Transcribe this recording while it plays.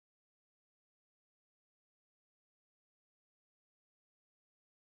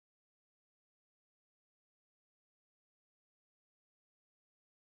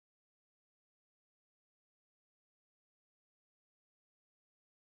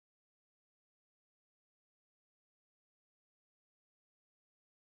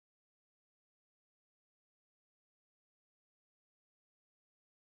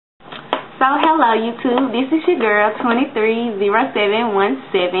So hello YouTube, this is your girl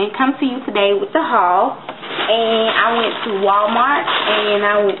 230717 come to you today with the haul. And I went to Walmart and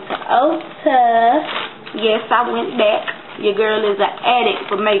I went to Ulta. Yes, I went back. Your girl is an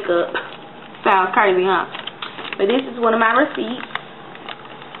addict for makeup. Sounds crazy, huh? But this is one of my receipts.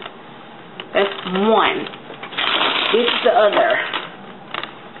 That's one. This is the other.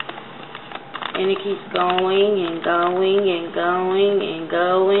 And it keeps going and going and going and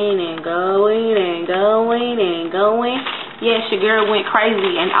going and going and going and going. Yes, your girl went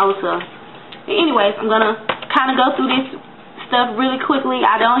crazy in Ulta. Anyways, I'm going to kind of go through this stuff really quickly.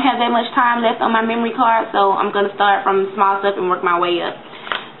 I don't have that much time left on my memory card, so I'm going to start from small stuff and work my way up.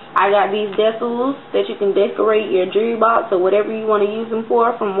 I got these decals that you can decorate your jewelry box or whatever you want to use them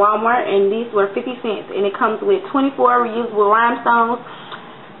for from Walmart, and these were 50 cents. And it comes with 24 reusable rhinestones,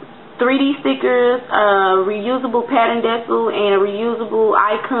 3D stickers, a reusable pattern decal, and a reusable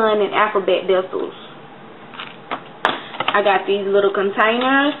icon and alphabet decals. I got these little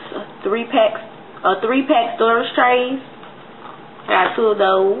containers, three pack storage trays. I got 2 of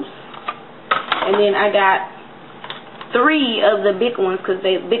those. And then I got 3 of the big ones, because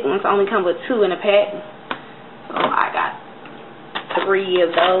the big ones only come with 2 in a pack. So I got 3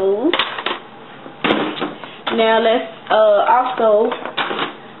 of those. Now let's also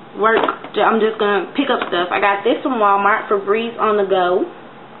work. I'm just gonna pick up stuff. I got this from Walmart for Breeze on the Go.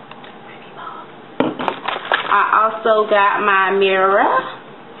 I also got my mirror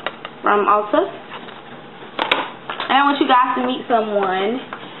from Ulta. And I want you guys to meet someone.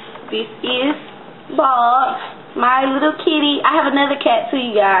 This is Bob, my little kitty. I have another cat too,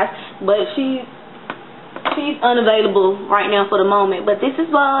 you guys, but she's unavailable right now for the moment. But this is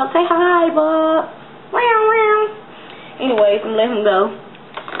Bob. Say hi, Bob. Meow, meow. Anyways, I'm letting him go.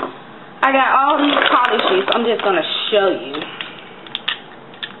 I got all these polishes. I'm just going to show you.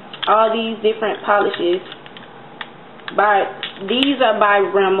 All these different polishes. These are by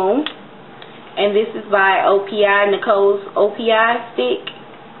Rimmel. And this is by OPI, Nicole's OPI stick.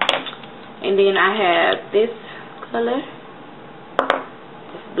 And then I have this color.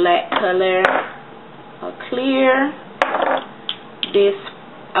 This black color. A clear. This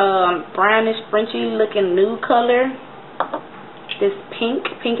brownish Frenchy looking nude color. This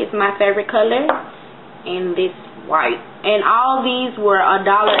pink is my favorite color, and this white. And all these were $1.59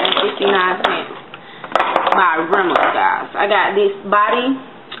 by Rimmel, guys. I got this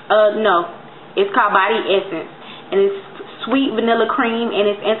it's called Body Essence, and it's sweet vanilla cream, and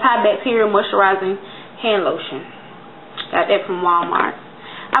it's antibacterial moisturizing hand lotion. Got that from Walmart.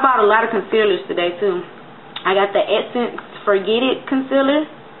 I bought a lot of concealers today too. I got the Essence Forget It concealer.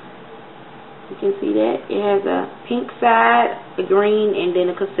 You can see that. It has a pink side, a green, and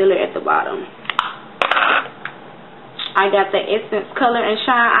then a concealer at the bottom. I got the Essence Color and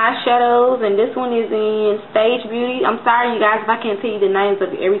Shine eyeshadows, and this one is in Stage Beauty. I'm sorry, you guys, if I can't tell you the names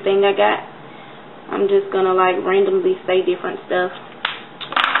of everything I got. I'm just going to, like, randomly say different stuff.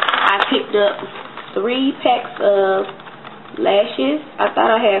 I picked up 3 packs of lashes. I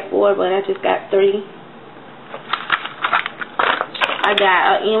thought I had 4, but I just got 3. I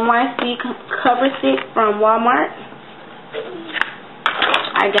got an NYC cover stick from Walmart.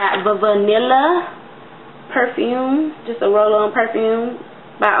 I got the vanilla perfume, just a roll-on perfume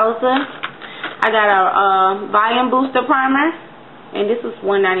by Ulta. I got a volume booster primer, and this was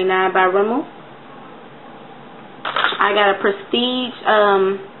 $1.99 by Rimmel. I got a prestige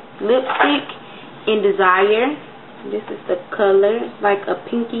lipstick in Desire. This is the color, it's like a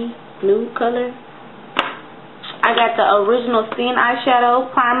pinky nude color. I got the original Sin eyeshadow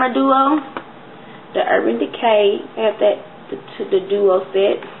primer duo, the Urban Decay. I have that the duo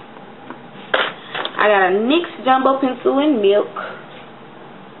set. I got a NYX jumbo pencil in milk.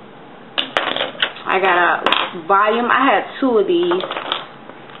 I got a volume. I had 2 of these,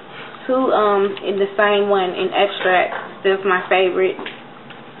 2 in the same one in extract. That's my favorite.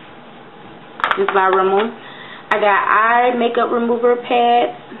 This is by Rimmel. I got eye makeup remover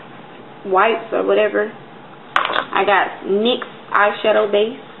pads, wipes or whatever. I got NYX eyeshadow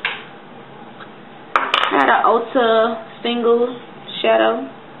base. I got an Ulta single shadow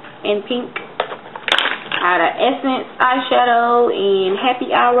in pink. I got an Essence eyeshadow in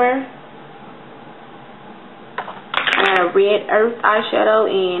Happy Hour. I got a Red Earth eyeshadow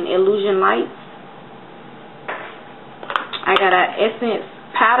in Illusion Lights. I got an Essence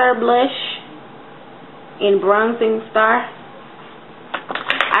powder blush in Bronzing Star.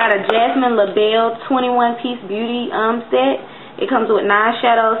 I got a Jasmine LaBelle 21-piece beauty set. It comes with 9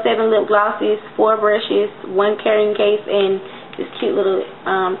 shadows, 7 lip glosses, 4 brushes, 1 carrying case, and this cute little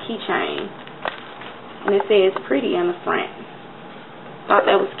keychain. And it says pretty on the front. Thought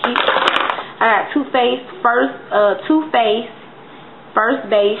that was cute. I got Too Faced First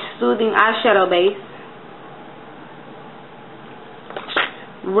Base Soothing Eyeshadow Base.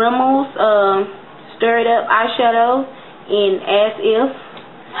 Rimmel's Stir It Up Eyeshadow in As If.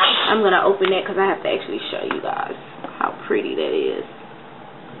 I'm going to open that because I have to actually show you guys how pretty that is.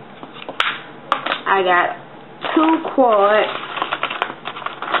 I got 2 Quad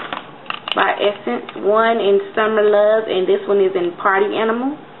by Essence. One in Summer Love and this one is in Party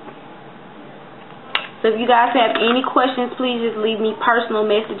Animal. So if you guys have any questions, please just leave me personal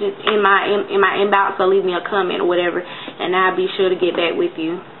messages in my inbox, or leave me a comment or whatever, and I'll be sure to get back with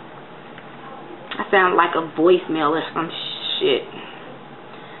you. I sound like a voicemail or some shit.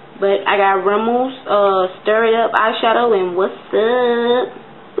 But I got Rimmel's Stir It Up Eyeshadow and What's Up?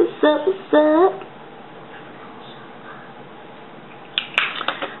 What's up? What's up?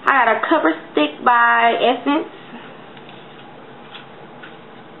 I got a Cover Stick by Essence.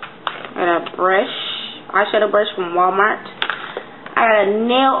 I got a eyeshadow brush from Walmart. I got a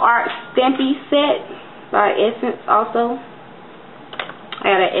Nail Art Stampy set by Essence also. I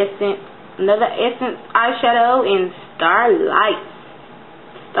got another Essence eyeshadow in Starbright.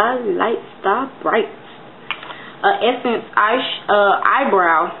 Essence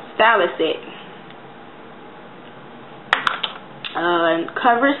eyebrow stylist set.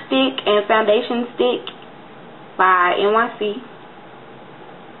 Cover stick and foundation stick by NYC.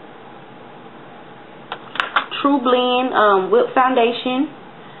 True Blend Whip Foundation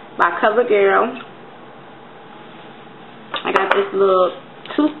by CoverGirl. I got this little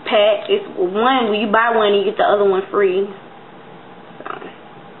tooth pack. It's one, when you buy one you get the other one free. So,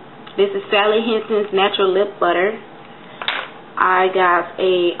 this is Sally Henson's Natural Lip Butter. I got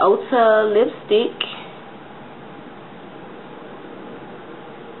a Ulta lipstick.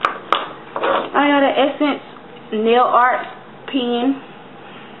 I got an Essence Nail Art pen.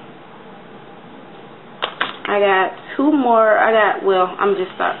 I got 2 more.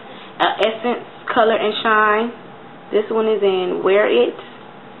 Essence Color and Shine. This one is in Wear It.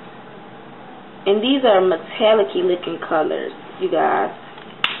 And these are metallic-y looking colors, you guys.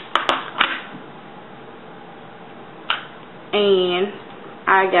 And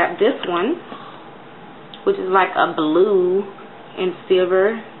I got this one, which is like a blue and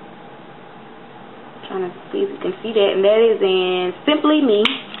silver. Trying to see if you can see that. And that is in Simply Me.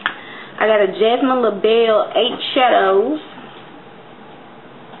 I got a Jasmine LaBelle 8 Shadows.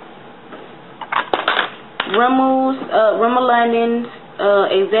 Rimmel London's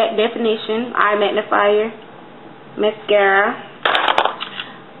Exact Definition Eye Magnifier Mascara.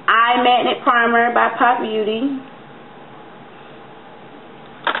 Eye Magnet Primer by Pop Beauty.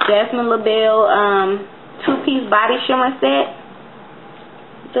 Jasmine LaBelle 2-piece body shimmer set.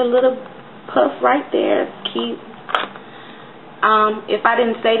 The little puff right there. It's cute. If I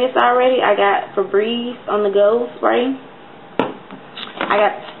didn't say this already, I got Febreze On The Go spray. I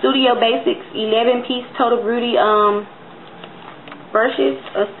got Studio Basics 11-piece Total Beauty brushes,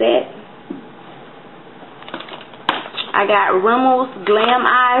 a set. I got Rimmel's Glam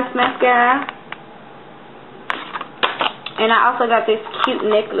Eyes mascara. And I also got this cute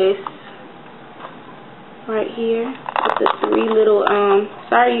necklace right here with the 3 little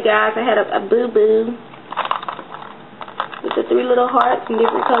sorry you guys, I had a boo-boo. With the 3 little hearts in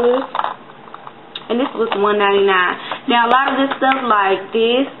different colors. And this was $1.99. Now a lot of this stuff like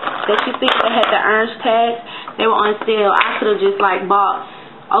this that you see that had the orange tags, they were on sale. I could have just like bought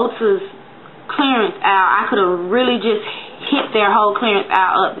Ulta's clearance out. I could have really just hit their whole clearance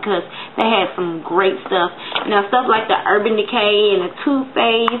out up because they had some great stuff. Now stuff like the Urban Decay and the Too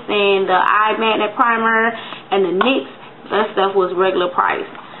Faced and the Eye Magnet Primer and the NYX, that stuff was regular price.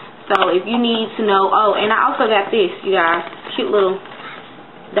 So if you need to know, oh, and I also got this, you guys, cute little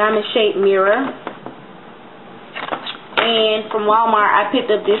diamond shaped mirror. And from Walmart, I picked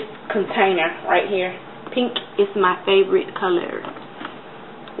up this container right here. Pink is my favorite color.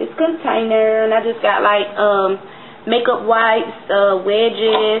 This container, and I just got like makeup wipes,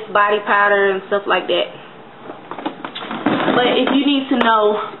 wedges, body powder, and stuff like that. But if you need to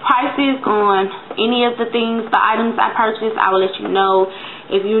know prices on any of the things, the items I purchased, I will let you know.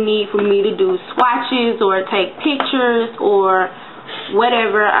 If you need for me to do swatches or take pictures or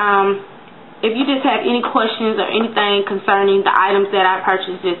whatever, if you just have any questions or anything concerning the items that I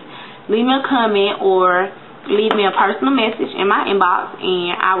purchased, just leave me a comment or leave me a personal message in my inbox,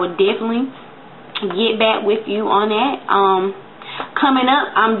 and I will definitely get back with you on that. Coming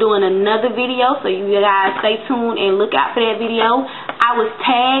up, I'm doing another video, so you guys stay tuned and look out for that video. I was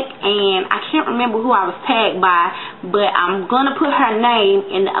tagged, and I can't remember who I was tagged by, but I'm gonna put her name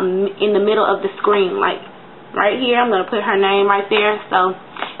in the middle of the screen, like right here. I'm gonna put her name right there. So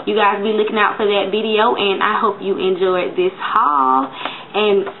you guys be looking out for that video, and I hope you enjoyed this haul.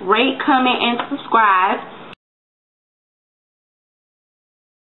 And rate, comment, and subscribe.